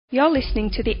You're listening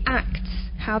to the Acts,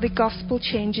 How the Gospel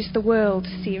Changes the World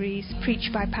series,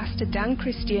 preached by Pastor Dan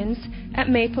Christians at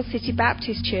Maple City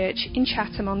Baptist Church in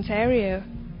Chatham, Ontario.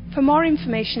 For more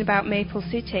information about Maple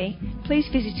City, please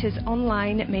visit us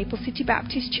online at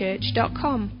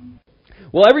maplecitybaptistchurch.com.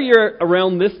 Well, every year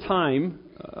around this time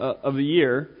of the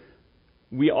year,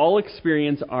 we all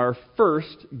experience our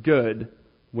first good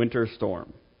winter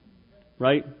storm,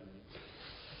 right?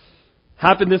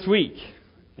 Happened this week.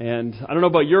 And I don't know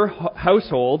about your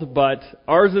household, but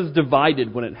ours is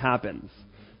divided when it happens.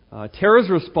 Tara's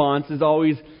response is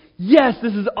always, yes,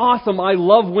 this is awesome. I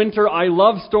love winter. I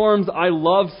love storms. I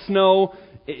love snow.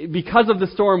 Because of the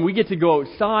storm, we get to go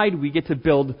outside. We get to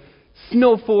build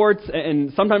snow forts.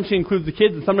 And sometimes she includes the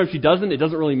kids, and sometimes she doesn't. It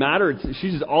doesn't really matter.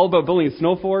 She's just all about building a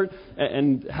snow fort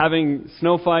and having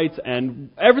snow fights. And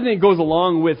everything that goes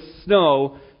along with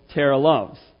snow, Tara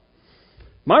loves.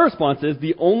 My response is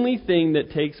the only thing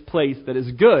that takes place that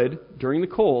is good during the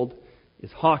cold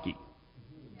is hockey.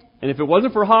 And if it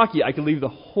wasn't for hockey, I could leave the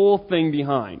whole thing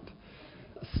behind.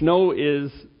 Snow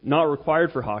is not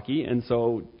required for hockey, and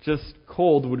so just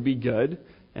cold would be good,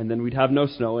 and then we'd have no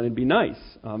snow, and it'd be nice.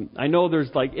 I know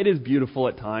it is beautiful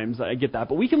at times, I get that,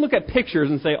 but we can look at pictures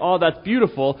and say, oh, that's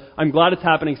beautiful, I'm glad it's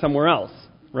happening somewhere else,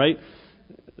 right?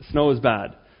 Snow is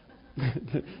bad.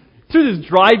 Truth is,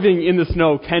 driving in the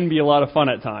snow can be a lot of fun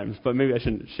at times, but maybe I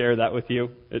shouldn't share that with you.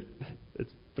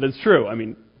 But it's true. I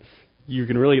mean, you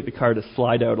can really get the car to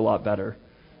slide out a lot better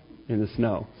in the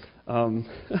snow. I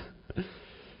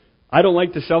don't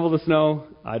like to shovel the snow.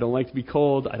 I don't like to be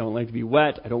cold. I don't like to be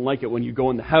wet. I don't like it when you go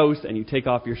in the house and you take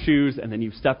off your shoes and then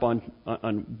you step on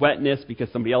wetness because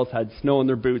somebody else had snow in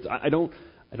their boots. I don't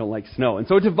like snow. And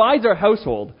so it divides our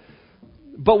household.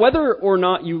 But whether or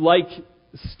not you like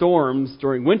storms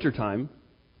during wintertime,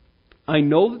 I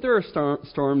know that there are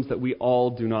storms that we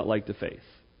all do not like to face.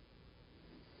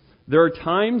 There are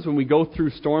times when we go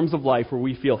through storms of life where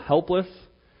we feel helpless,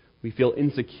 we feel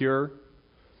insecure,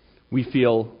 we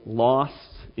feel lost,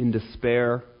 in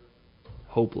despair,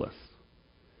 hopeless.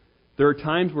 There are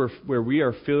times where we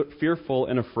are fearful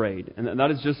and afraid, and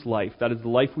that is just life. That is the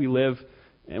life we live,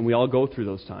 and we all go through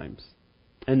those times.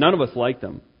 And none of us like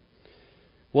them.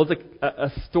 Well, it's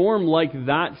a storm like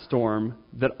that storm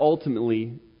that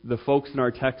ultimately the folks in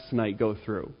our text tonight go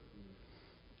through.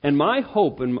 And my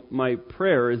hope and my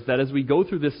prayer is that as we go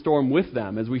through this storm with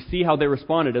them, as we see how they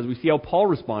responded, as we see how Paul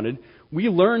responded, we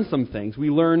learn some things. We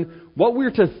learn what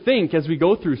we're to think as we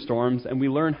go through storms, and we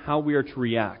learn how we are to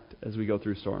react as we go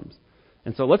through storms.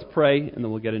 And so let's pray, and then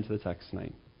we'll get into the text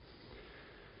tonight.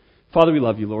 Father, we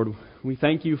love you, Lord. We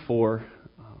thank you for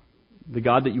the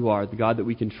God that you are, the God that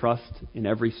we can trust in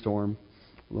every storm.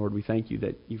 Lord, we thank you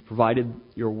that you've provided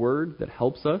your word that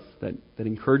helps us, that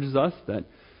encourages us, that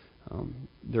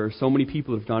there are so many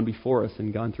people who have gone before us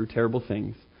and gone through terrible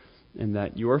things, and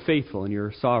that you are faithful and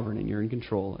you're sovereign and you're in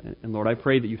control. And Lord, I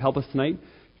pray that you'd help us tonight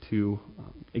to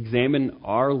examine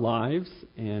our lives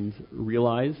and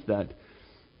realize that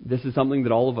this is something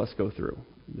that all of us go through.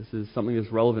 This is something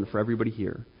that's relevant for everybody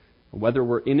here. Whether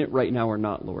we're in it right now or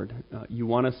not, Lord, you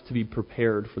want us to be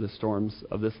prepared for the storms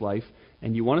of this life,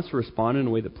 and you want us to respond in a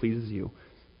way that pleases you.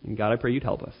 And God, I pray you'd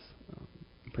help us.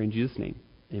 I pray in Jesus' name.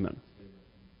 Amen.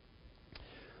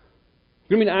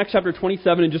 We're going to be in Acts chapter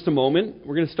 27 in just a moment.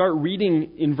 We're going to start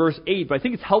reading in verse 8, but I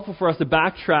think it's helpful for us to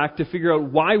backtrack to figure out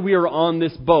why we are on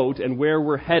this boat and where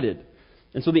we're headed.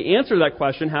 And so the answer to that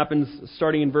question happens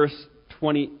starting in verse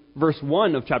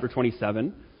 1 of chapter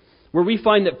 27. Where we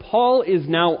find that Paul is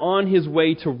now on his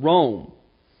way to Rome.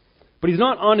 But he's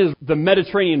not on the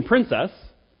Mediterranean Princess,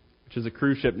 which is a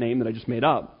cruise ship name that I just made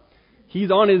up.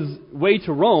 He's on his way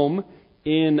to Rome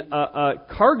in a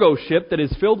cargo ship that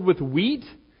is filled with wheat,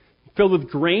 filled with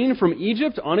grain from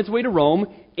Egypt on its way to Rome,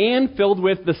 and filled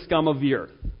with the scum of the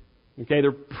earth. Okay,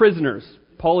 they're prisoners.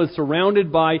 Paul is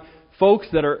surrounded by folks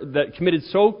that committed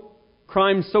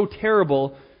crimes so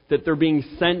terrible that they're being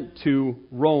sent to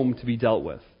Rome to be dealt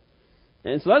with.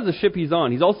 And so that's the ship he's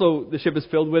on. The ship is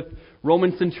filled with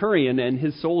Roman centurion and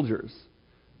his soldiers,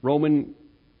 Roman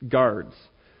guards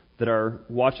that are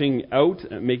watching out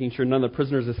and making sure none of the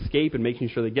prisoners escape and making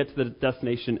sure they get to the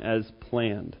destination as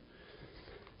planned.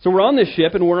 So we're on this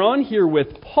ship, and we're on here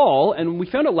with Paul, and we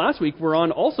found out last week we're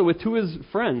on also with two of his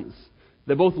friends,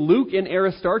 that both Luke and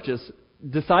Aristarchus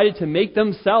decided to make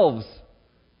themselves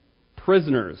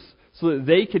prisoners so that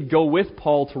they could go with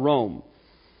Paul to Rome.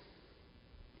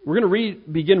 We're going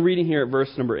to begin reading here at verse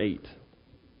number 8. It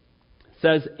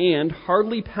says, "And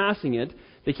hardly passing it,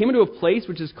 they came into a place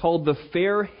which is called the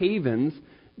Fair Havens,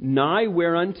 nigh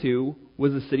whereunto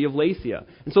was the city of Lasea."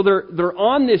 And so they're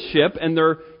on this ship, and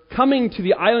they're coming to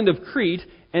the island of Crete,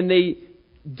 and they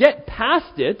get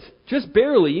past it, just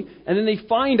barely, and then they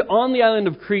find on the island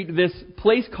of Crete this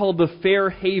place called the Fair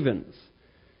Havens.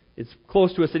 It's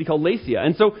close to a city called Lasea.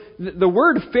 And so the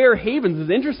word Fair Havens is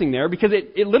interesting there because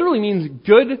it literally means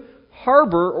good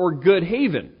harbor or good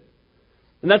haven.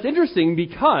 And that's interesting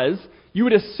because you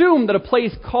would assume that a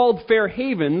place called Fair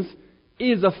Havens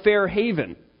is a fair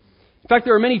haven. In fact,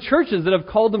 there are many churches that have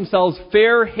called themselves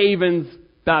Fair Havens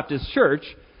Baptist Church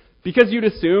because you'd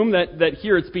assume that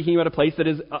here it's speaking about a place that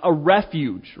is a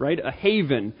refuge, right? A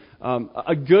haven,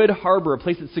 a good harbor, a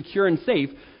place that's secure and safe.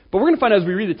 But we're going to find out as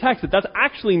we read the text that that's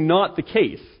actually not the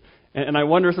case. And I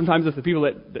wonder sometimes if the people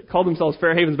that call themselves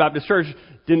Fair Havens Baptist Church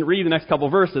didn't read the next couple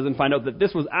of verses and find out that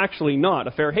this was actually not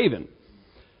a fair haven.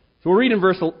 So we'll read in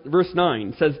verse 9.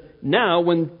 It says, "Now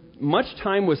when much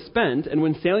time was spent, and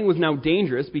when sailing was now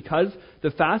dangerous, because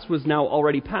the fast was now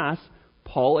already past,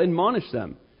 Paul admonished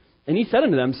them. And he said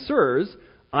unto them, Sirs,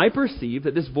 I perceive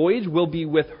that this voyage will be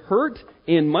with hurt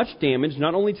and much damage,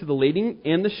 not only to the lading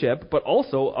and the ship, but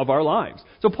also of our lives."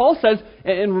 So Paul says,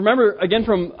 and remember again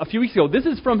from a few weeks ago, this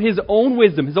is from his own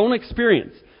wisdom, his own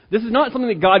experience. This is not something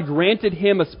that God granted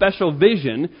him a special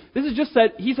vision. This is just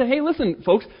that he said, hey, listen,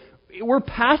 folks, we're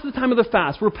past the time of the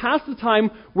fast. We're past the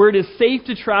time where it is safe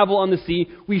to travel on the sea.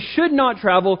 We should not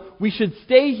travel. We should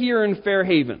stay here in Fair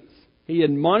Havens. He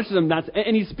admonishes them,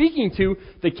 and he's speaking to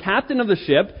the captain of the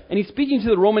ship, and he's speaking to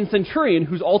the Roman centurion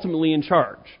who's ultimately in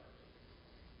charge.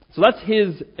 So that's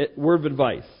his word of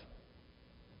advice.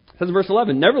 It says in verse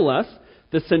 11, "Nevertheless,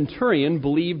 the centurion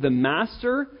believed the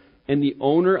master and the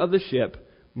owner of the ship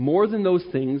more than those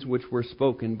things which were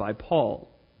spoken by Paul.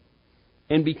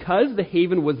 And because the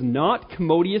haven was not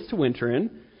commodious to winter in,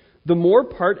 the more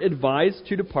part advised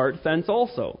to depart thence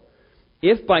also,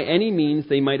 if by any means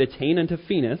they might attain unto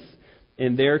Phoenix,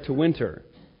 and there to winter,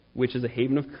 which is a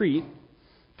haven of Crete,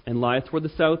 and lieth toward the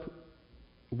south,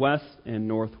 west, and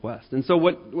northwest." And so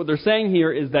what they're saying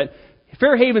here is that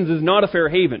Fair Havens is not a fair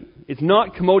haven. It's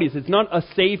not commodious. It's not a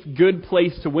safe, good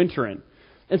place to winter in.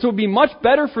 And so it would be much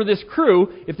better for this crew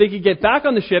if they could get back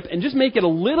on the ship and just make it a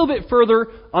little bit further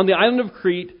on the island of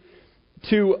Crete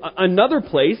to another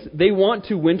place. They want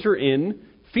to winter in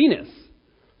Phoenix.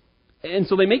 And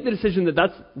so they make the decision that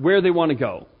that's where they want to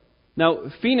go. Now,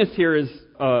 Phoenix here is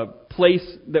a place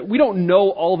that we don't know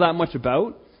all that much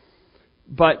about,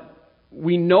 but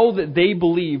we know that they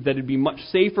believe that it'd be much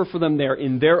safer for them there.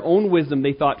 In their own wisdom,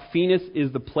 they thought Phoenix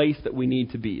is the place that we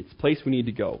need to be. It's the place we need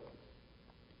to go.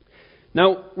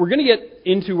 Now, we're going to get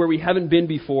into where we haven't been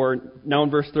before, now in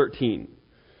verse 13.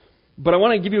 But I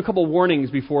want to give you a couple warnings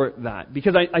before that,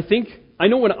 because I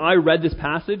know when I read this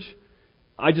passage,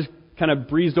 I just kind of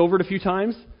breezed over it a few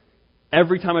times.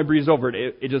 Every time I breezed over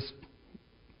it, it just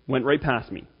went right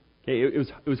past me. Okay, it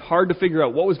was hard to figure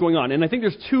out what was going on. And I think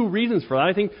there's two reasons for that.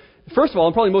 I think, first of all,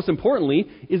 and probably most importantly,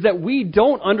 is that we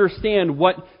don't understand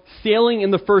what sailing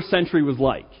in the first century was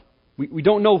like. We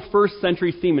don't know first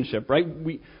century seamanship, right?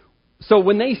 So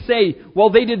when they say, well,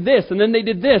 they did this, and then they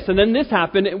did this, and then this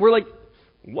happened, and we're like,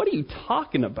 what are you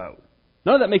talking about?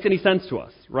 None of that makes any sense to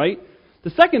us, right?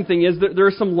 The second thing is that there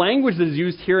is some language that is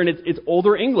used here, and it's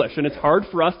older English, and it's hard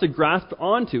for us to grasp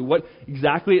onto what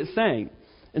exactly it's saying.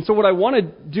 And so what I want to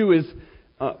do is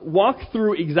walk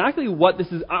through exactly what this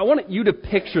is. I want you to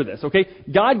picture this, okay?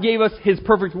 God gave us His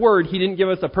perfect word. He didn't give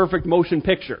us a perfect motion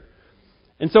picture.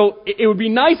 And so it would be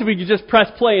nice if we could just press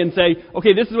play and say,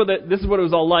 okay, this is what it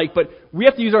was all like, but we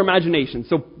have to use our imagination.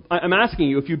 So I'm asking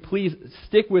you, if you'd please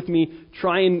stick with me,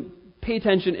 try and pay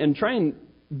attention, and try and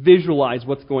visualize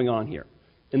what's going on here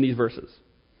in these verses.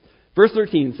 Verse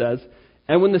 13 says,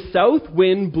 "And when the south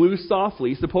wind blew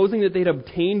softly, supposing that they'd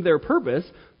obtained their purpose,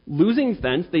 losing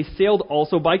thence, they sailed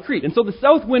also by Crete." And so the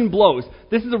south wind blows.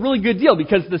 This is a really good deal,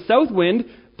 because the south wind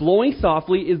blowing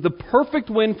softly is the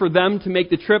perfect wind for them to make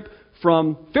the trip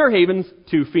from Fair Havens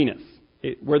to Phoenix,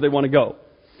 where they want to go.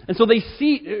 And so they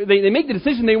make the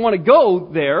decision they want to go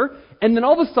there, and then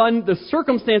all of a sudden the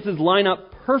circumstances line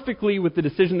up perfectly with the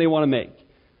decision they want to make.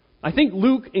 I think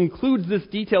Luke includes this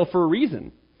detail for a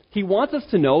reason. He wants us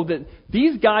to know that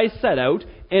these guys set out,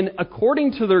 and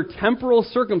according to their temporal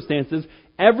circumstances,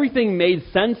 everything made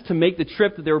sense to make the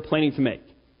trip that they were planning to make.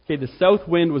 Okay, the south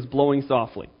wind was blowing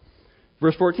softly.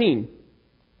 Verse 14.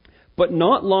 "But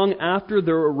not long after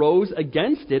there arose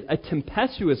against it a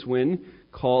tempestuous wind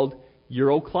called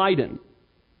Euroclydon."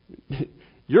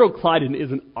 Euroclydon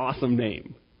is an awesome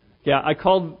name. Yeah, I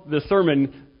called the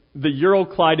sermon the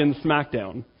Euroclydon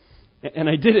Smackdown. And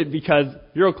I did it because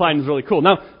Euroclydon is really cool.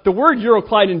 Now, the word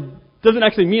Euroclydon doesn't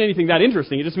actually mean anything that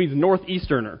interesting. It just means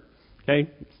northeasterner. Okay?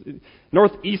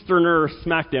 Northeasterner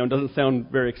Smackdown doesn't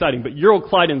sound very exciting, but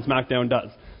Euroclydon Smackdown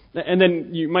does. And then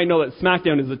you might know that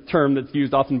SmackDown is a term that's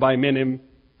used often by men who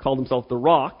called himself The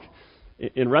Rock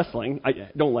in wrestling. I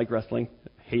don't like wrestling.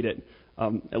 Hate it.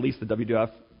 At least the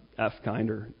WWF kind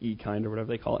or E kind or whatever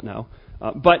they call it now.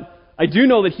 But I do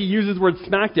know that he uses the word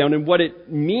SmackDown, and what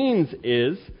it means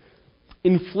is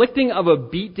inflicting of a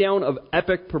beatdown of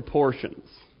epic proportions.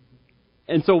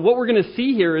 And so what we're going to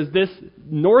see here is this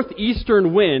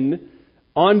northeastern wind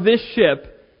on this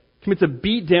ship commits a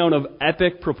beatdown of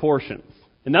epic proportions.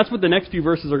 And that's what the next few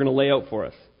verses are going to lay out for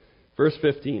us. Verse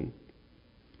 15.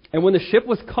 And when the ship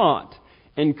was caught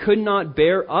and could not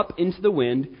bear up into the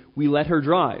wind, we let her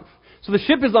drive. So the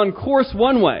ship is on course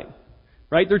one way,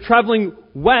 right? They're traveling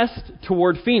west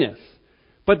toward Phoenix.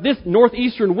 But this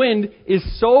northeastern wind is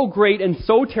so great and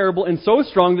so terrible and so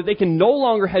strong that they can no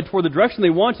longer head toward the direction they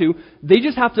want to. They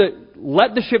just have to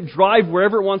let the ship drive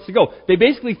wherever it wants to go. They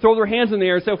basically throw their hands in the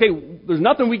air and say, okay, there's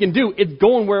nothing we can do. It's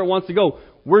going where it wants to go.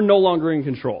 We're no longer in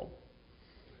control.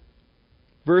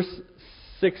 Verse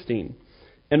 16.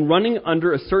 And running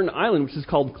under a certain island, which is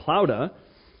called Clauda,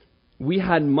 we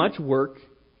had much work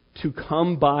to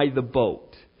come by the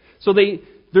boat. So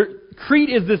Crete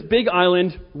is this big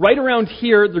island. Right around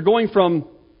here, they're going from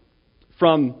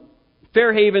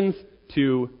Fair Havens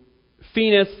to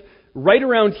Phoenix. Right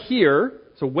around here,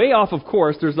 so way off of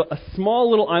course, there's a small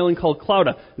little island called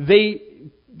Clauda.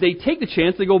 They take the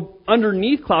chance, they go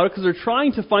underneath Clauda because they're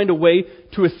trying to find a way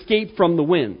to escape from the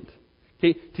wind,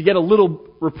 okay, to get a little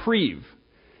reprieve.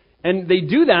 And they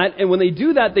do that, and when they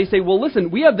do that, they say, well, listen,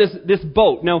 we have this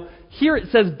boat. Now, here it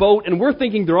says boat, and we're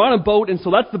thinking they're on a boat, and so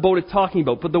that's the boat it's talking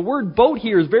about. But the word boat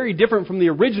here is very different from the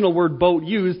original word boat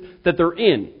used that they're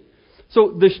in.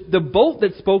 So the boat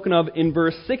that's spoken of in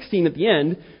verse 16 at the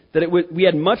end, that we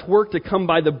had much work to come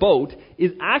by the boat,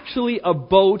 is actually a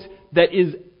boat that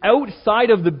is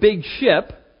outside of the big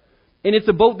ship, and it's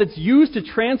a boat that's used to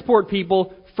transport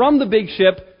people from the big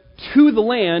ship to the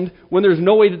land when there's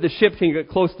no way that the ship can get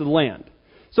close to the land.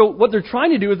 So what they're trying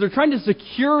to do is they're trying to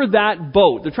secure that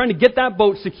boat. They're trying to get that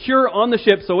boat secure on the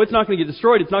ship so it's not going to get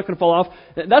destroyed, it's not going to fall off.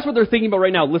 That's what they're thinking about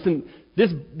right now. Listen,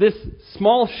 this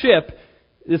small ship,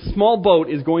 this small boat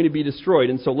is going to be destroyed,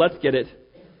 and so let's get it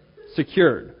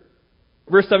secured.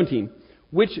 Verse 17,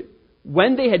 which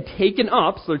when they had taken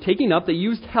up, so they're taking up, they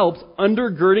used helps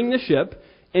undergirding the ship,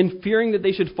 and fearing that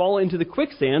they should fall into the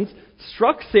quicksands,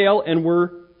 struck sail and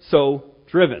were so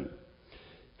driven.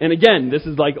 And again, this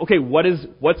is like, okay,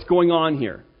 what's going on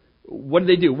here? What did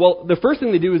they do? Well, the first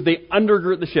thing they do is they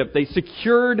undergird the ship. They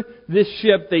secured this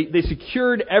ship. They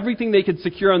secured everything they could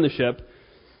secure on the ship.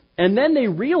 And then they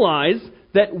realize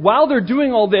that while they're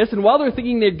doing all this, and while they're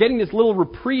thinking they're getting this little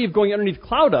reprieve going underneath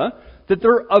Clauda, that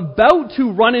they're about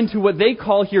to run into what they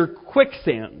call here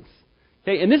quicksands.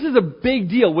 Okay, and this is a big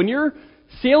deal. When you're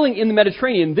sailing in the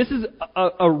Mediterranean, this is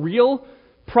a real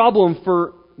problem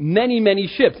for many, many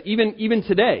ships, even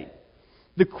today.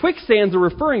 The quicksands they're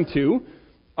referring to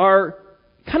are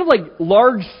kind of like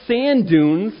large sand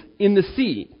dunes in the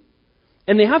sea.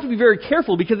 And they have to be very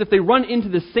careful because if they run into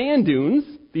the sand dunes,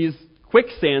 these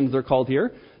quicksands they're called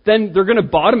here, then they're going to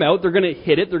bottom out, they're going to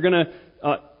hit it, they're going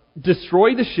to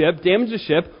destroy the ship, damage the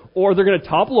ship, or they're going to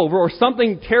topple over, or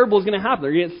something terrible is going to happen.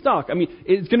 They're going to get stuck. I mean,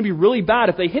 it's going to be really bad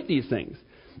if they hit these things.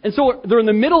 And so they're in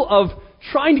the middle of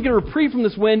trying to get a reprieve from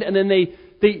this wind, and then they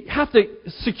have to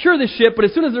secure the ship, but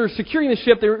as soon as they're securing the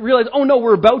ship, they realize, oh no,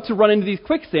 we're about to run into these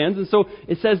quicksands, and so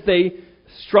it says they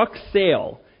struck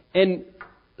sail. And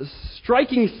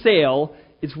striking sail,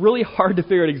 it's really hard to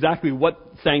figure out exactly what's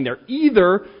saying there.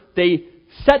 Either they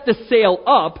set the sail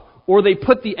up, or they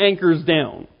put the anchors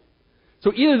down.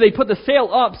 So either they put the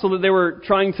sail up so that they were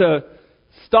trying to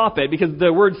stop it, because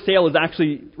the word sail is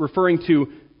actually referring to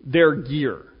their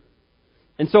gear.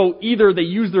 And so either they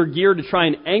used their gear to try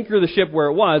and anchor the ship where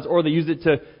it was, or they used it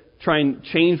to try and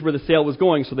change where the sail was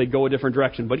going so they'd go a different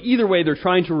direction. But either way, they're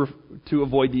trying to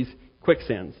avoid these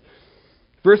quicksands.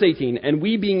 Verse 18, and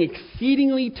we being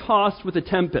exceedingly tossed with a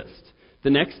tempest, the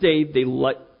next day they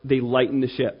lightened the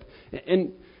ship.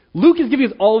 And Luke is giving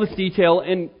us all this detail,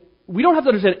 and we don't have to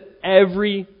understand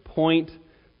every point,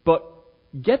 but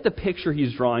get the picture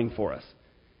he's drawing for us.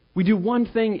 We do one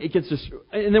thing, it gets destroyed,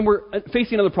 and then we're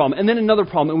facing another problem, and then another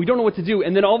problem, and we don't know what to do.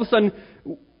 And then all of a sudden,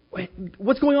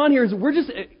 what's going on here is we're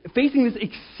just facing this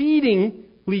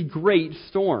exceedingly great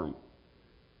storm.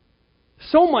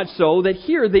 So much so that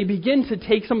here they begin to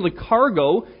take some of the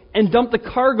cargo and dump the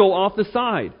cargo off the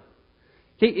side.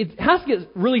 Okay, it has to get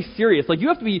really serious. Like, you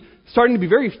have to be starting to be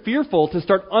very fearful to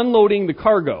start unloading the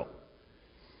cargo.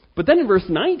 But then in verse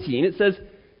 19 it says,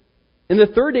 and the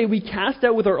third day we cast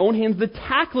out with our own hands the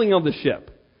tackling of the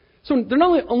ship. So they're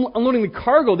not only unloading the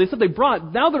cargo, they said they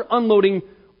brought, now they're unloading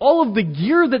all of the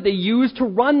gear that they use to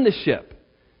run the ship.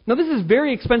 Now, this is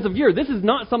very expensive gear. This is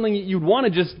not something that you'd want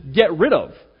to just get rid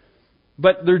of.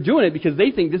 But they're doing it because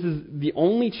they think this is the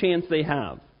only chance they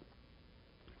have.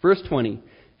 Verse 20,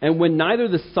 and when neither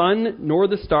the sun nor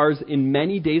the stars in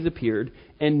many days appeared,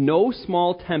 and no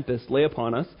small tempest lay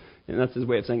upon us, and that's his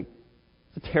way of saying,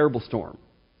 it's a terrible storm.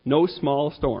 No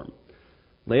small storm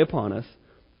lay upon us.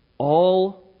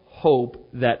 All hope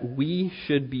that we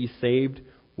should be saved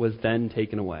was then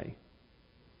taken away.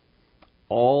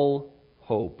 All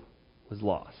hope was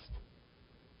lost.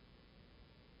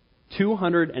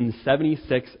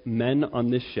 276 men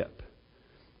on this ship.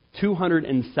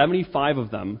 275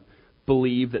 of them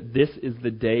believe that this is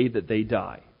the day that they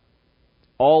die.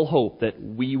 All hope that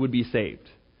we would be saved.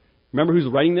 Remember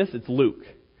who's writing this? It's Luke.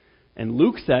 And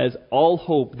Luke says, all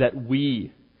hope that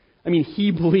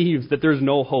he believes that there's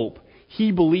no hope.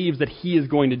 He believes that he is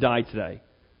going to die today.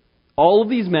 All of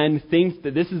these men think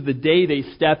that this is the day they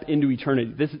step into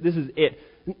eternity. This is it.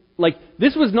 Like,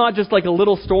 this was not just like a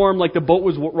little storm, like the boat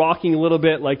was rocking a little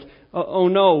bit, like, oh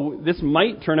no, this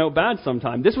might turn out bad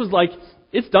sometime. This was like,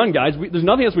 it's done, guys. There's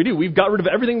nothing else we do. We've got rid of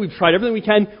everything. We've tried everything we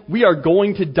can. We are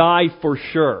going to die for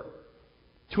sure.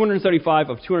 275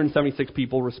 of 276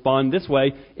 people respond this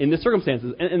way in this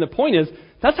circumstances. And the point is,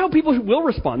 that's how people will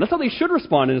respond. That's how they should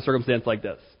respond in a circumstance like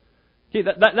this. Okay,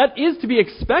 that is to be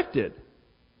expected.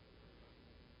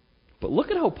 But look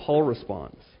at how Paul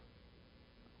responds.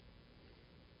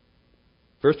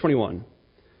 Verse 21.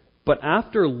 But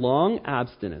after long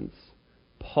abstinence,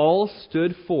 Paul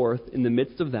stood forth in the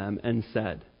midst of them and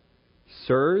said,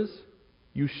 Sirs,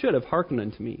 you should have hearkened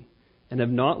unto me, and have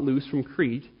not loosed from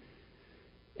Crete,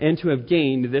 and to have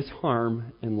gained this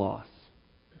harm and loss.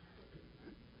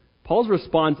 Paul's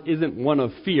response isn't one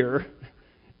of fear.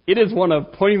 It is one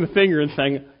of pointing the finger and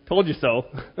saying, told you so.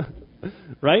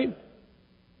 Right?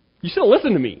 You should have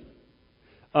listened to me.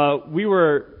 We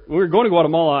were going to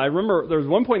Guatemala. I remember there was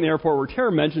one point in the airport where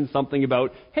Tara mentioned something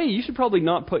about, hey, you should probably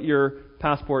not put your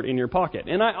passport in your pocket.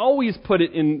 And I always put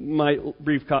it in my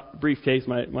briefcase,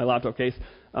 my laptop case.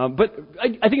 But I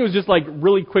think it was just like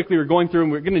really quickly we were going through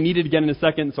and we we're going to need it again in a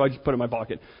second, so I just put it in my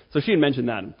pocket. So she had mentioned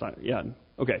that and thought, yeah,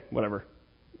 okay, whatever.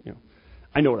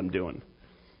 I know what I'm doing.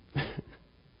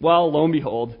 Well, lo and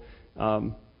behold,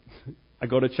 I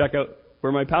go to check out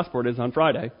where my passport is on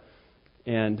Friday.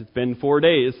 And it's been 4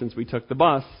 days since we took the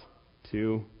bus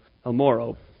to El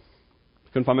Morro.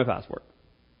 Couldn't find my passport.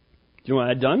 Do you know what I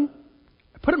had done?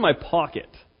 I put it in my pocket,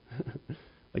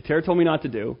 like Tara told me not to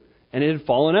do, and it had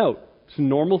fallen out. It's a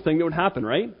normal thing that would happen,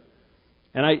 right?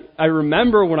 And I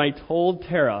remember when I told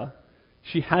Tara,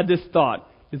 she had this thought,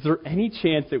 is there any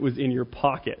chance it was in your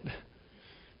pocket?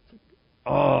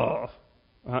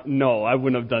 No, I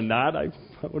wouldn't have done that. I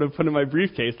would have put it in my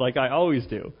briefcase like I always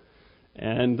do.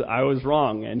 And I was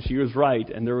wrong, and she was right,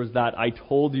 and there was that I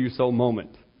told you so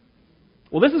moment.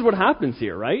 Well, this is what happens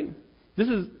here, right?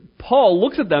 Paul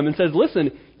looks at them and says,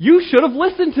 listen, you should have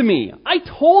listened to me. I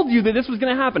told you that this was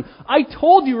going to happen. I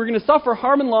told you we're going to suffer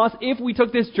harm and loss if we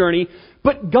took this journey.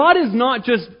 But God is not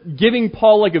just giving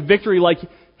Paul like a victory, like,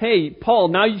 hey, Paul,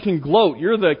 now you can gloat.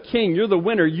 You're the king. You're the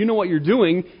winner. You know what you're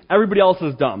doing. Everybody else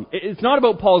is dumb. It's not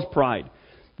about Paul's pride.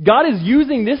 God is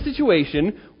using this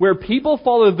situation where people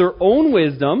follow their own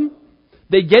wisdom.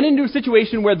 They get into a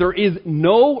situation where there is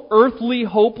no earthly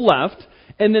hope left.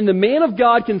 And then the man of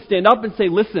God can stand up and say,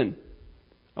 listen,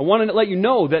 I want to let you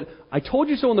know that I told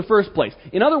you so in the first place.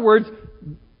 In other words,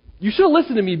 you should have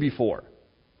listened to me before.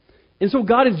 And so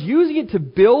God is using it to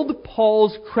build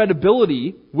Paul's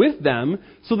credibility with them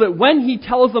so that when he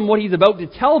tells them what he's about to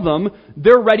tell them,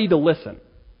 they're ready to listen.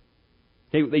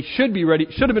 They should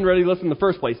have been ready to listen in the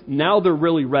first place. Now they're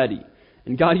really ready.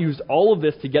 And God used all of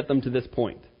this to get them to this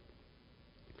point.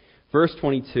 Verse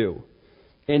 22.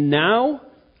 And now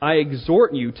I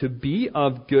exhort you to be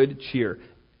of good cheer.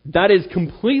 That is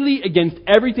completely against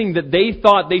everything that they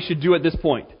thought they should do at this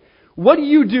point. What do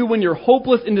you do when you're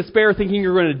hopeless in despair thinking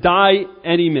you're going to die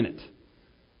any minute?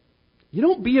 You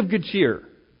don't be of good cheer.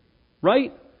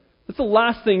 Right? That's the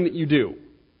last thing that you do.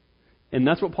 And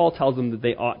that's what Paul tells them that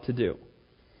they ought to do.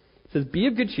 It says, be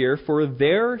of good cheer, for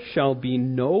there shall be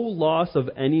no loss of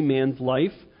any man's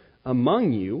life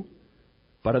among you,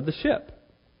 but of the ship.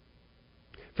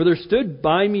 For there stood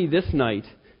by me this night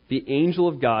the angel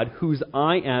of God, whose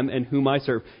I am and whom I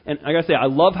serve. And I gotta say, I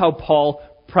love how Paul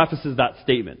prefaces that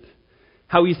statement.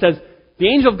 How he says, the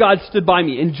angel of God stood by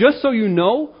me. And just so you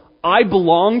know, I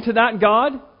belong to that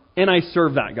God, and I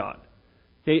serve that God.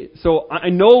 Okay, so I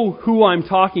know who I'm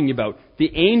talking about. The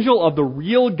angel of the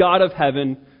real God of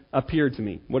heaven appeared to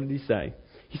me. What did he say?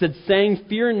 He said, saying,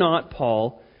 fear not,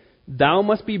 Paul, Thou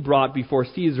must be brought before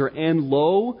Caesar, and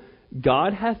lo,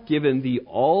 God hath given thee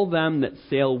all them that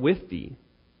sail with thee.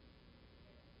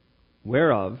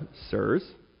 Whereof, sirs,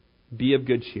 be of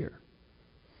good cheer.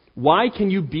 Why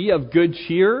can you be of good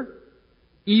cheer,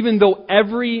 even though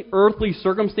every earthly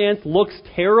circumstance looks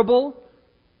terrible?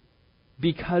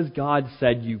 Because God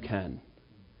said you can.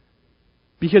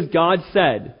 Because God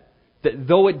said that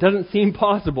though it doesn't seem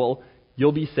possible,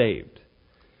 you'll be saved.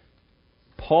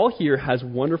 Paul here has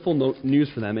wonderful news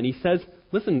for them, and he says,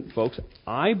 listen, folks,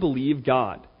 I believe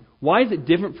God. Why is it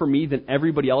different for me than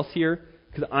everybody else here?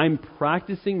 Because I'm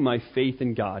practicing my faith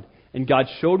in God. And God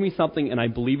showed me something, and I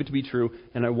believe it to be true,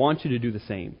 and I want you to do the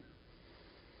same.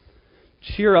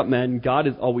 Cheer up, men. God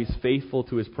is always faithful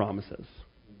to His promises.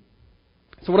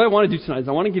 So what I want to do tonight is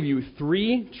I want to give you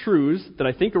 3 truths that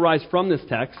I think arise from this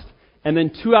text, and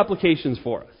then 2 applications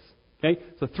for us. Okay?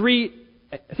 So 3,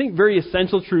 I think, very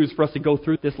essential truths for us to go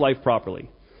through this life properly.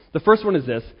 The first one is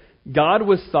this: God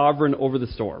was sovereign over the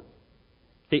storm.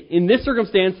 Okay? In this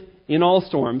circumstance, in all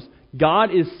storms,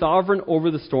 God is sovereign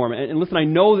over the storm. And listen, I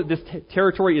know that this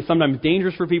territory is sometimes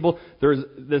dangerous for people. There's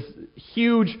this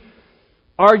huge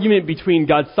argument between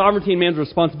God's sovereignty and man's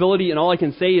responsibility, and all I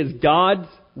can say is God's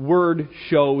Word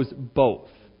shows both.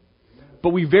 But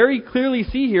we very clearly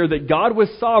see here that God was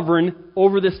sovereign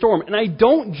over this storm. And I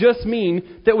don't just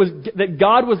mean that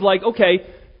God was like, okay,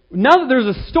 now that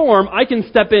there's a storm, I can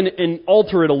step in and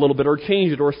alter it a little bit, or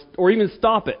change it, or even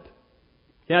stop it.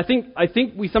 Yeah, I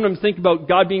think we sometimes think about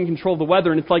God being in control of the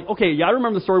weather, and it's like, okay, yeah, I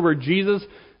remember the story where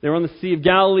they were on the Sea of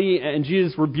Galilee, and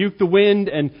Jesus rebuked the wind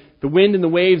and the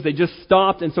waves, they just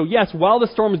stopped. And so, yes, while the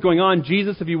storm is going on,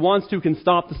 Jesus, if He wants to, can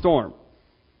stop the storm.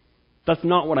 That's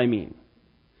not what I mean.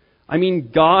 I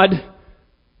mean, God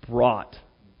brought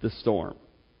the storm.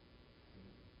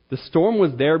 The storm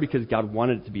was there because God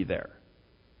wanted it to be there.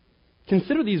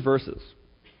 Consider these verses.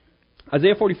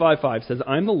 Isaiah 45:5 says,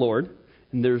 I am the Lord,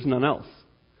 and there is none else.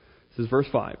 This is verse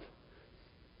 5.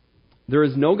 There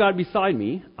is no God beside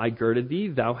me. I girded thee,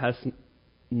 thou hast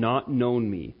not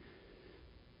known me.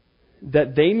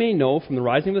 That they may know from the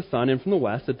rising of the sun and from the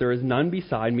west that there is none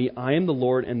beside me. I am the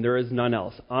Lord, and there is none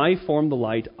else. I form the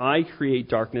light. I create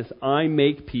darkness. I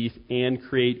make peace and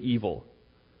create evil.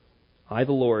 I,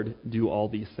 the Lord, do all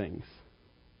these things.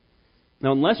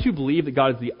 Now, unless you believe that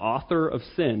God is the author of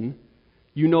sin,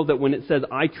 you know that when it says,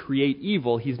 I create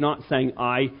evil, He's not saying,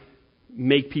 I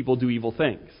make people do evil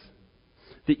things.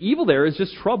 The evil there is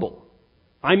just trouble.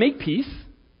 I make peace,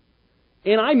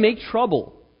 and I make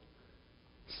trouble.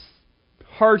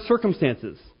 Hard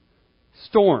circumstances,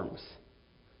 storms.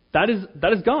 That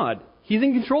is God. He's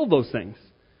in control of those things.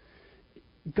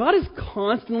 God is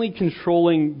constantly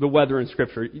controlling the weather in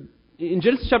Scripture. In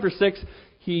Genesis chapter 6,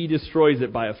 He destroys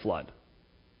it by a flood.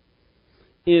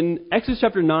 In Exodus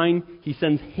chapter 9, He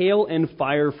sends hail and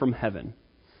fire from heaven.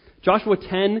 Joshua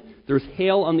 10, there's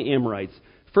hail on the Amorites.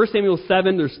 1 Samuel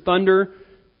 7, there's thunder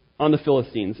on the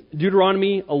Philistines.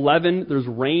 Deuteronomy 11, there's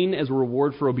rain as a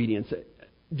reward for obedience.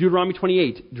 Deuteronomy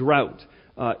 28, drought.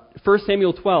 1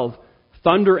 Samuel 12,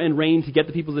 thunder and rain to get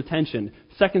the people's attention.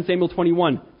 2 Samuel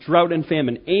 21, drought and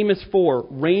famine. Amos 4,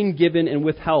 rain given and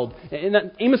withheld. And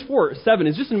that Amos 4:7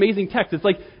 is just an amazing text. It's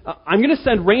like, I'm going to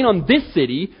send rain on this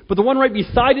city, but the one right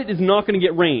beside it is not going to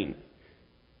get rain.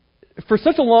 For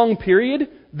such a long period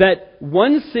that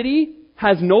one city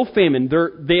has no famine,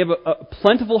 they have a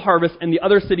plentiful harvest, and the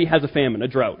other city has a famine, a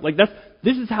drought.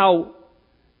 This is how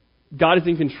God is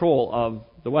in control of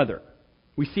the weather.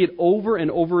 We see it over and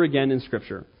over again in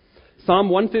Scripture. Psalm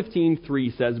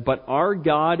 115:3 says, But our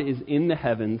God is in the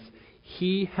heavens,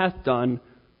 He hath done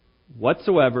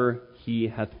whatsoever He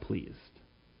hath pleased.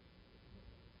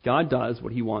 God does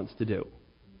what He wants to do.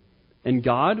 And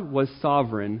God was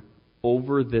sovereign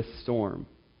over this storm.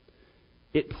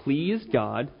 It pleased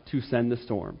God to send the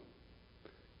storm.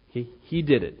 He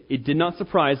did it. It did not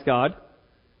surprise God.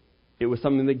 It was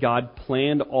something that God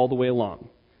planned all the way along.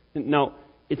 Now,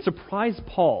 it surprised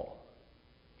Paul,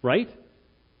 right?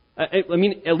 I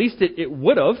mean, at least it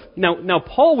would have. Now,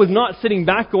 Paul was not sitting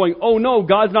back going, oh no,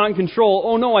 God's not in control.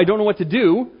 Oh no, I don't know what to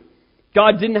do.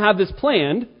 God didn't have this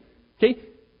planned. Okay?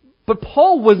 But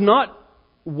Paul was not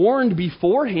warned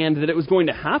beforehand that it was going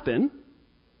to happen.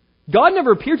 God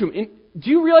never appeared to him. And do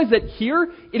you realize that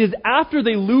here, it is after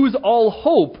they lose all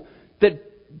hope that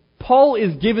Paul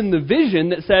is given the vision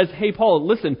that says, hey Paul,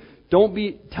 listen,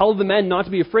 tell the men not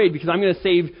to be afraid because I'm going to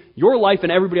save your life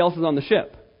and everybody else is on the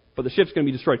ship. But the ship's going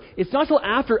to be destroyed. It's not until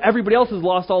after everybody else has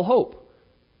lost all hope.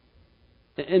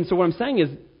 And so what I'm saying is,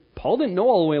 Paul didn't know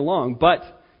all the way along,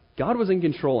 but God was in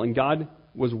control and God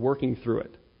was working through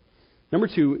it. Number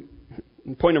 2,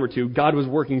 Point number 2, God was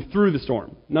working through the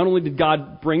storm. Not only did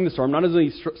God bring the storm, not only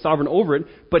was he sovereign over it,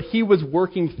 but he was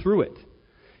working through it.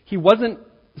 He wasn't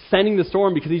sending the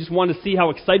storm because he just wanted to see how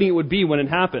exciting it would be when it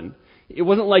happened. It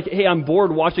wasn't like, hey, I'm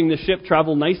bored watching this ship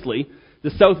travel nicely.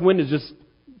 The south wind is just,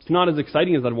 it's not as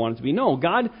exciting as I'd want it to be. No,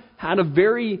 God had a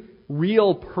very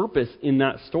real purpose in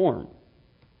that storm.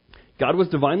 God was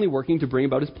divinely working to bring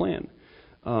about his plan.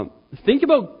 Think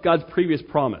about God's previous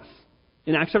promise.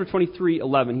 In Acts chapter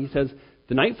 23:11, he says,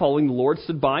 the night following, the Lord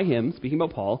stood by him, speaking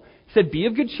about Paul. He said, be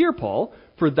of good cheer, Paul,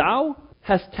 for thou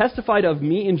hast testified of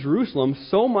me in Jerusalem,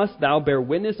 so must thou bear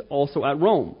witness also at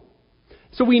Rome.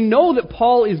 So we know that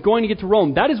Paul is going to get to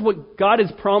Rome. That is what God has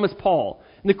promised Paul.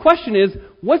 And the question is,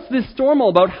 what's this storm all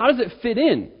about? How does it fit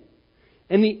in?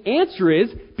 And the answer is,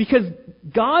 because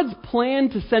God's plan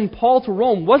to send Paul to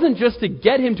Rome wasn't just to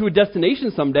get him to a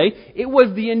destination someday. It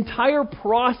was the entire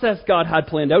process God had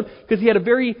planned out, because he had a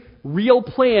very real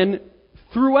plan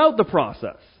throughout the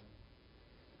process.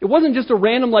 It wasn't just a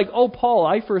random like, oh, Paul,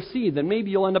 I foresee that maybe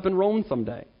you'll end up in Rome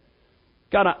someday.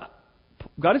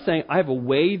 God is saying, I have a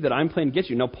way that I'm planning to get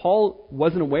you. Now, Paul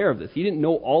wasn't aware of this. He didn't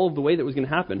know all of the way that was going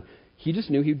to happen. He just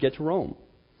knew he would get to Rome.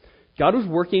 God was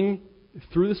working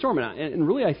through the storm. And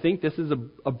really, I think this is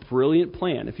a brilliant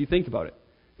plan, if you think about it.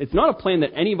 It's not a plan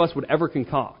that any of us would ever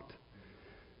concoct.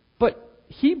 But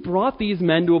he brought these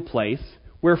men to a place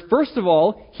where, first of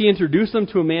all, he introduced them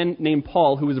to a man named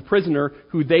Paul, who was a prisoner,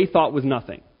 who they thought was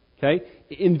nothing. Okay?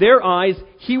 In their eyes,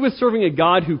 he was serving a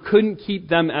God who couldn't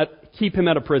keep him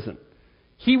at a prison.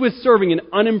 He was serving an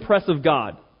unimpressive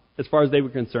God, as far as they were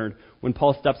concerned, when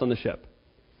Paul steps on the ship.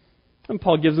 And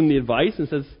Paul gives them the advice and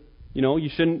says, you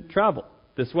shouldn't travel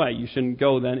this way. You shouldn't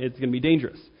go, then it's going to be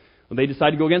dangerous. Well, they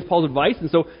decide to go against Paul's advice, and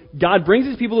so God brings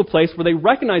these people to a place where they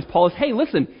recognize Paul as, hey,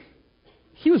 listen,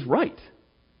 he was right.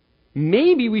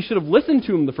 Maybe we should have listened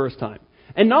to him the first time.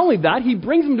 And not only that, he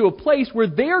brings them to a place where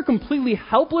they are completely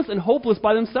helpless and hopeless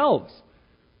by themselves.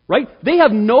 Right? They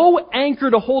have no anchor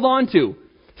to hold on to.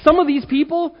 Some of these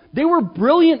people, they were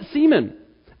brilliant seamen.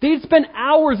 They had spent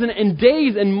hours and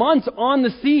days and months on the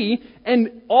sea,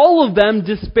 and all of them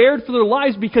despaired for their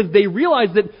lives because they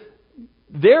realized that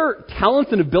their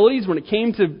talents and abilities when it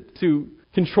came to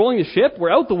controlling the ship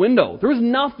were out the window. There was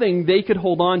nothing they could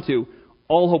hold on to.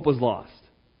 All hope was lost.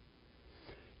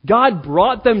 God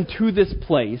brought them to this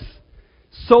place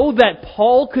so that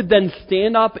Paul could then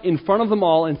stand up in front of them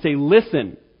all and say,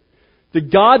 listen, the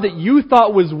God that you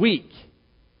thought was weak,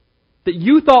 that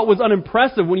you thought was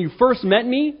unimpressive when you first met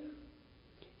me,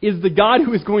 is the God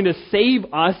who is going to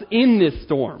save us in this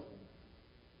storm.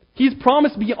 He's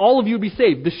promised all of you will be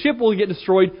saved. The ship will get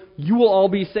destroyed. You will all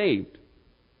be saved.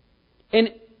 And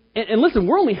listen,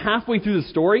 we're only halfway through the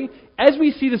story. As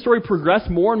we see the story progress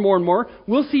more and more and more,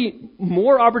 we'll see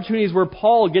more opportunities where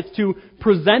Paul gets to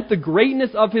present the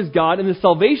greatness of his God and the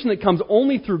salvation that comes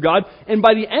only through God. And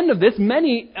by the end of this,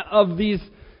 many of these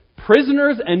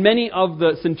prisoners and many of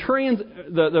the centurions,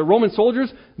 the Roman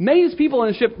soldiers, many of these people on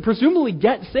the ship presumably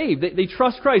get saved. They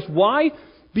trust Christ. Why?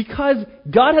 Because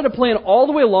God had a plan all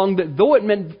the way along that though it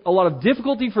meant a lot of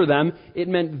difficulty for them, it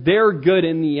meant their good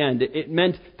in the end. It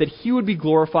meant that He would be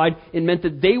glorified. It meant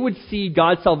that they would see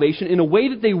God's salvation in a way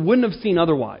that they wouldn't have seen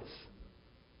otherwise.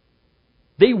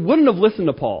 They wouldn't have listened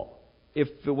to Paul if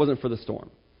it wasn't for the storm.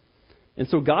 And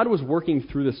so God was working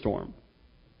through the storm.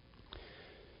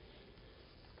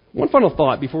 One final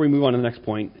thought before we move on to the next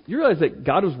point. You realize that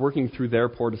God was working through their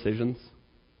poor decisions?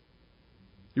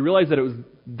 You realize that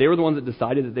they were the ones that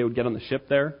decided that they would get on the ship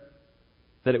there?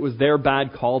 That it was their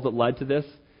bad calls that led to this?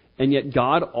 And yet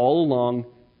God all along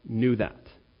knew that.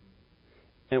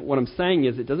 And what I'm saying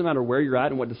is, it doesn't matter where you're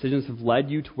at and what decisions have led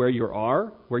you to where you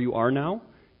are now.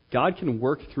 God can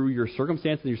work through your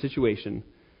circumstance and your situation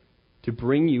to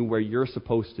bring you where you're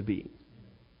supposed to be.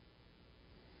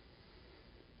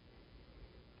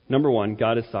 Number one,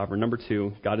 God is sovereign. Number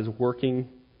two, God is working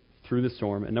through the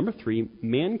storm. And number three,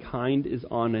 mankind is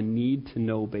on a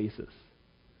need-to-know basis.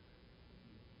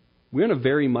 We're on a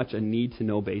very much a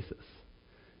need-to-know basis.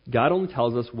 God only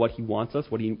tells us what He wants us,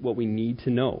 what we need to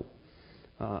know.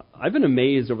 I've been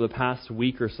amazed over the past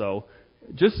week or so,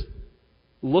 just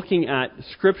looking at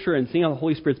Scripture and seeing how the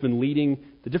Holy Spirit's been leading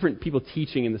the different people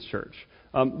teaching in this church.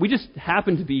 We just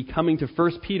happened to be coming to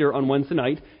 1 Peter on Wednesday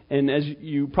night, and as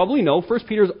you probably know, 1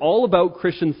 Peter is all about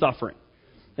Christian suffering.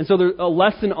 And so there's a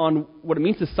lesson on what it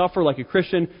means to suffer like a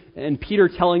Christian, and Peter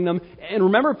telling them. And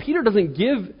remember, Peter doesn't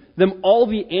give them all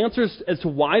the answers as to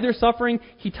why they're suffering.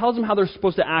 He tells them how they're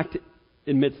supposed to act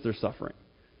amidst their suffering.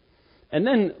 And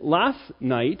then last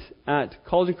night at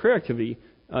College and Career Activity,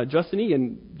 Justin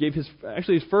Egan gave his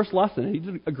first lesson. And he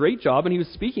did a great job, and he was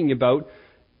speaking about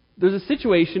there's a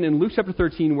situation in Luke chapter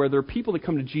 13 where there are people that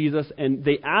come to Jesus and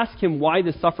they ask him why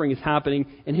this suffering is happening,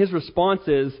 and his response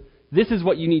is, this is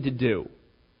what you need to do.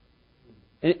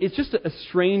 And it's just a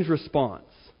strange response.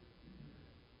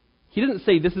 He doesn't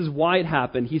say this is why it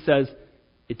happened. He says,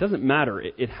 it doesn't matter.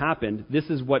 It happened. This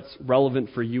is what's relevant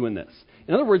for you in this.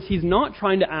 In other words, he's not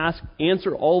trying to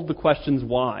answer all of the questions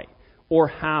why, or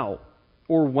how,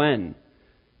 or when.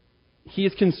 He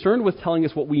is concerned with telling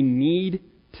us what we need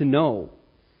to know.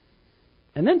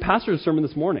 And then Pastor's sermon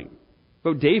this morning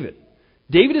about David.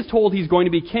 David is told he's going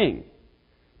to be king.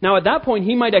 Now at that point,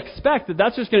 he might expect that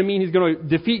that's just going to mean he's going to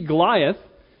defeat Goliath,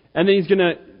 and then he's going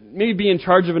to maybe be in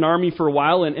charge of an army for a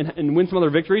while and win some other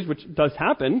victories, which does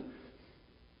happen.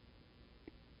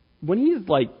 When he's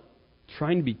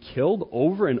trying to be killed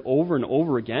over and over and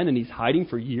over again, and he's hiding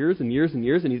for years and years and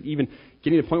years, and he's even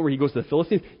getting to the point where he goes to the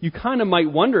Philistines, you kind of might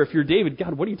wonder if you're David,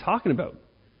 God, what are you talking about?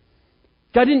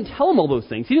 God didn't tell him all those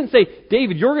things. He didn't say,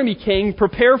 David, you're going to be king,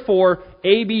 prepare for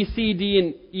A, B, C, D,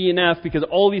 and E, and F, because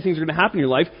all these things are going to happen in your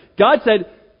life. God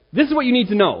said, this is what you need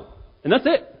to know. And that's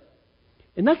it.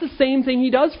 And that's the same thing he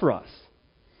does for us.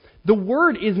 The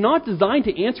Word is not designed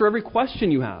to answer every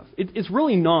question you have. It's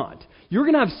really not. You're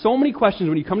going to have so many questions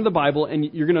when you come to the Bible, and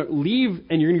you're going to leave,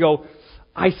 and you're going to go,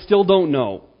 I still don't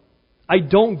know. I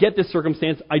don't get this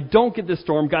circumstance. I don't get this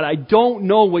storm. God, I don't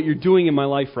know what you're doing in my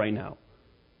life right now.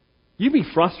 You can be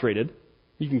frustrated.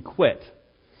 You can quit.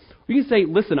 Or you can say,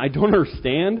 listen, I don't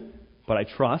understand, but I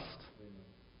trust.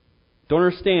 Don't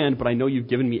understand, but I know you've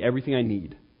given me everything I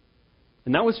need.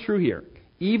 And that was true here.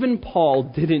 Even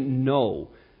Paul didn't know.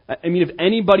 I mean, if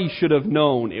anybody should have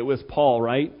known, it was Paul,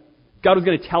 right? God was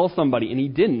going to tell somebody, and he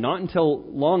didn't. Not until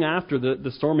long after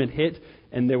the storm had hit,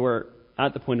 and they were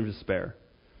at the point of despair.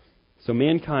 So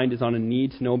mankind is on a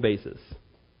need-to-know basis.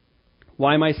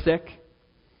 Why am I sick?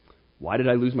 Why did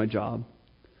I lose my job?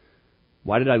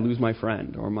 Why did I lose my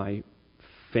friend or my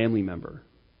family member?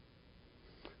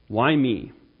 Why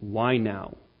me? Why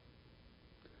now?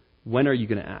 When are you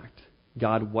going to act?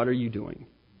 God, what are you doing?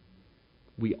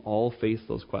 We all face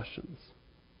those questions.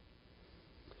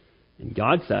 And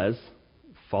God says,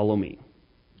 follow me.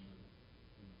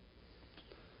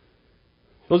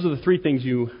 Those are the three things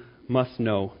you must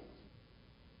know.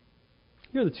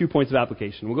 Here are the 2 points of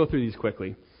application. We'll go through these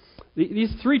quickly.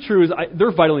 These three truths,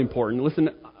 they're vitally important. Listen,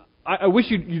 I wish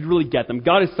you'd really get them.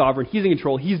 God is sovereign. He's in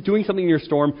control. He's doing something in your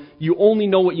storm. You only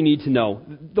know what you need to know.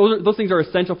 Those things are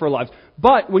essential for our lives.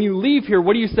 But when you leave here,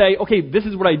 what do you say? Okay, this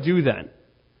is what I do then.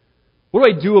 What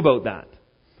do I do about that?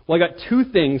 Well, I got two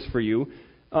things for you.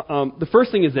 The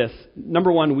first thing is this. Number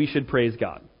one, we should praise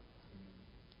God.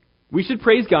 We should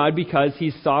praise God because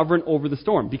He's sovereign over the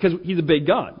storm. Because He's a big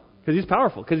God. Because He's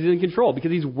powerful. Because He's in control.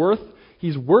 Because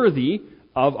He's worthy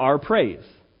of our praise.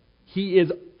 He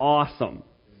is awesome.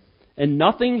 And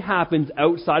nothing happens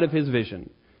outside of His vision.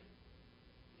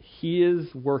 He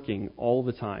is working all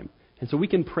the time. And so we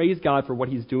can praise God for what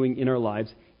He's doing in our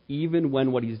lives, even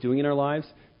when what He's doing in our lives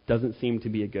doesn't seem to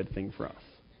be a good thing for us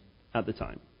at the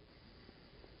time.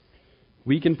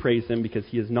 We can praise Him because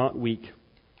He is not weak.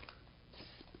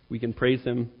 We can praise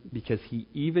Him because He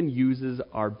even uses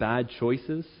our bad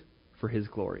choices for His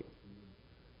glory.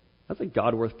 That's a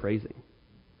God worth praising.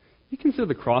 You consider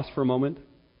the cross for a moment.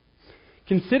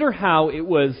 Consider how it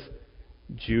was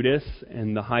Judas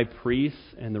and the high priests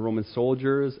and the Roman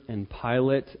soldiers and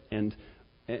Pilate and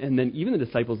then even the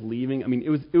disciples leaving. I mean,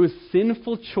 it was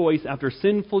sinful choice after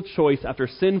sinful choice after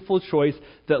sinful choice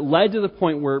that led to the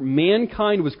point where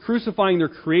mankind was crucifying their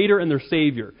Creator and their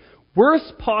Savior.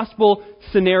 Worst possible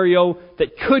scenario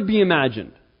that could be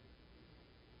imagined.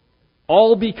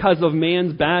 All because of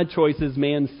man's bad choices,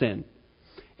 man's sin.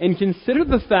 And consider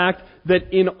the fact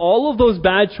that in all of those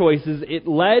bad choices, it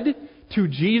led to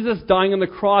Jesus dying on the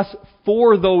cross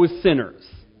for those sinners.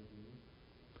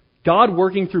 God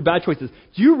working through bad choices.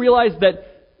 Do you realize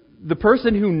that the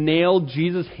person who nailed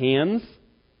Jesus' hands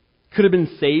could have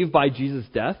been saved by Jesus'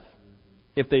 death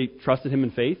if they trusted Him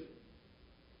in faith?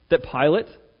 That Pilate?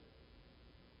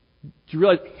 Do you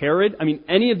realize Herod? I mean,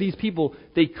 any of these people,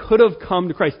 they could have come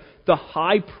to Christ. The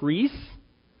high priest,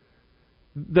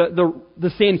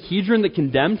 the Sanhedrin that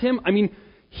condemned him, I mean,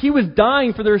 he was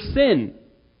dying for their sin.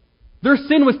 Their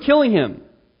sin was killing him.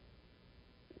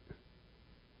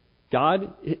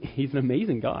 God, He's an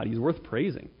amazing God. He's worth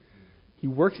praising. He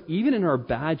works even in our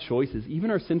bad choices,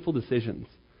 even our sinful decisions.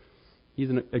 He's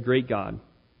a great God.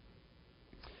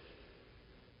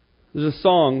 There's a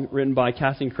song written by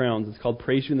Casting Crowns. It's called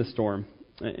Praise You in the Storm.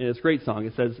 And it's a great song.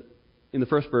 It says in the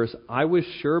first verse, I was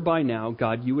sure by now,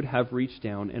 God, you would have reached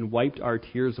down and wiped our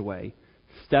tears away,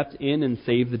 stepped in and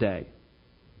saved the day.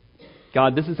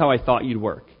 God, this is how I thought you'd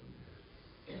work.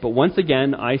 But once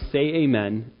again I say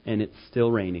amen, and it's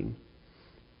still raining.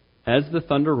 As the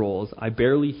thunder rolls, I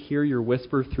barely hear your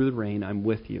whisper through the rain, I'm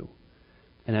with you.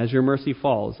 And as your mercy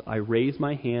falls, I raise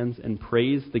my hands and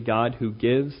praise the God who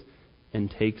gives and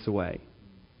takes away.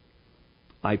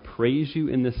 I praise you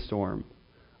in this storm.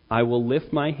 I will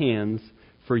lift my hands,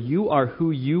 for you are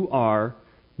who you are,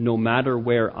 no matter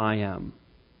where I am.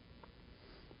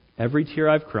 Every tear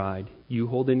I've cried, you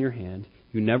hold in your hand.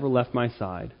 You never left my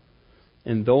side.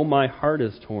 And though my heart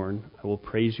is torn, I will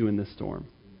praise you in this storm.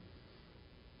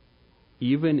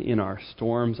 Even in our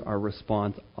storms, our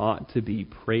response ought to be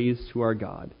praise to our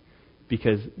God,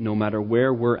 because no matter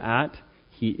where we're at,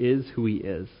 He is who He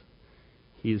is.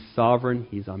 He's sovereign,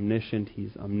 He's omniscient,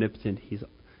 He's omnipotent,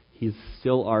 He's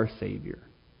still our Savior.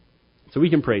 So we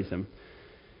can praise Him.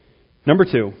 Number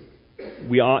 2,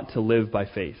 we ought to live by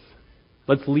faith.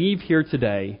 Let's leave here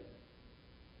today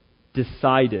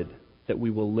decided that we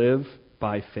will live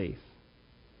by faith.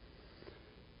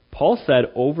 Paul said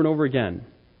over and over again,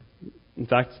 in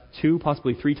fact, 2,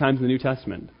 possibly 3 times in the New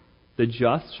Testament, the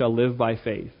just shall live by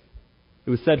faith. It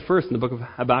was said first in the book of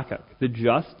Habakkuk, the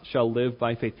just shall live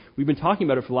by faith. We've been talking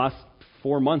about it for the last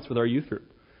 4 months with our youth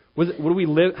group. How do we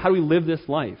live this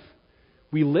life?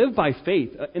 We live by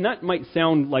faith. And that might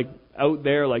sound like out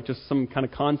there, like just some kind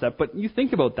of concept, but you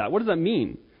think about that. What does that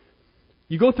mean?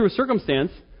 You go through a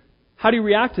circumstance, how do you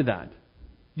react to that?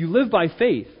 You live by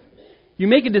faith. You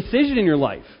make a decision in your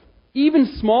life.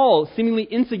 Even small, seemingly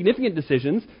insignificant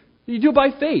decisions, you do it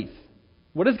by faith.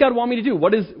 What does God want me to do?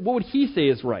 What would He say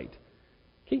is right?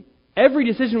 Okay. Every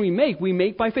decision we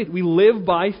make by faith. We live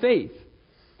by faith.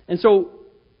 And so,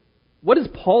 what does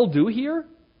Paul do here?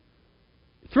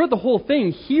 Throughout the whole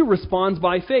thing, he responds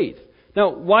by faith.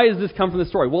 Now, why does this come from the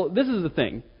story? Well, this is the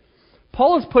thing.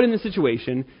 Paul is put in the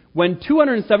situation when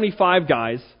 275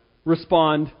 guys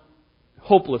respond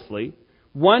hopelessly.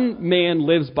 One man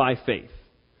lives by faith.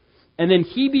 And then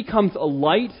he becomes a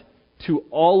light to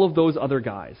all of those other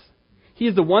guys. He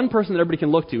is the one person that everybody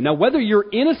can look to. Now, whether you're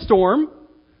in a storm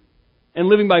and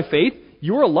living by faith,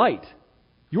 you're a light.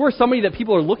 You are somebody that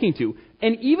people are looking to.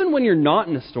 And even when you're not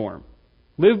in a storm,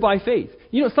 live by faith.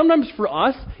 You know, sometimes for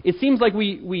us, it seems like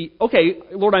okay,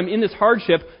 Lord, I'm in this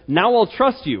hardship, now I'll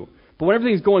trust you. But when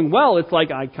everything's going well, it's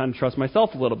like I kind of trust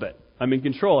myself a little bit. I'm in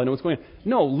control, I know what's going on.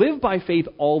 No, live by faith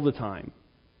all the time.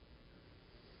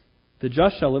 The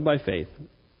just shall live by faith.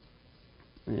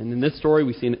 And in this story,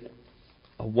 we see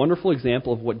a wonderful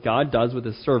example of what God does with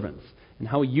His servants and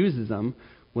how He uses them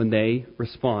when they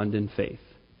respond in faith.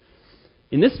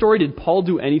 In this story, did Paul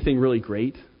do anything really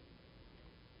great?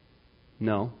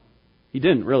 No, he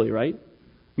didn't really, right?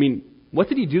 I mean, what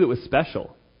did he do that was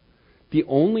special? The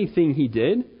only thing he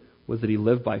did was that he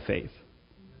lived by faith.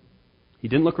 He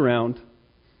didn't look around,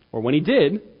 or when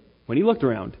he looked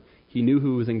around, he knew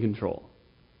who was in control.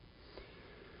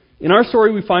 In our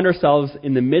story, we find ourselves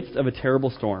in the midst of a terrible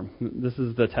storm. This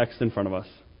is the text in front of us.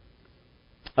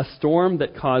 A storm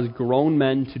that caused grown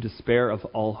men to despair of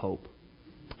all hope.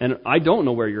 And I don't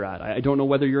know where you're at. I don't know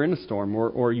whether you're in a storm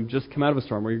or you've just come out of a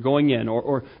storm or you're going in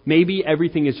or maybe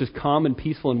everything is just calm and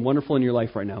peaceful and wonderful in your life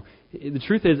right now. The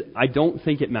truth is, I don't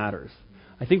think it matters.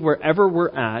 I think wherever we're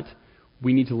at,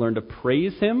 we need to learn to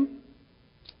praise Him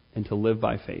and to live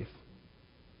by faith.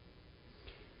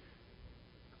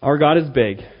 Our God is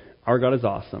big. Our God is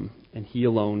awesome. And He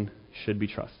alone should be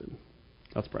trusted.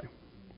 Let's pray.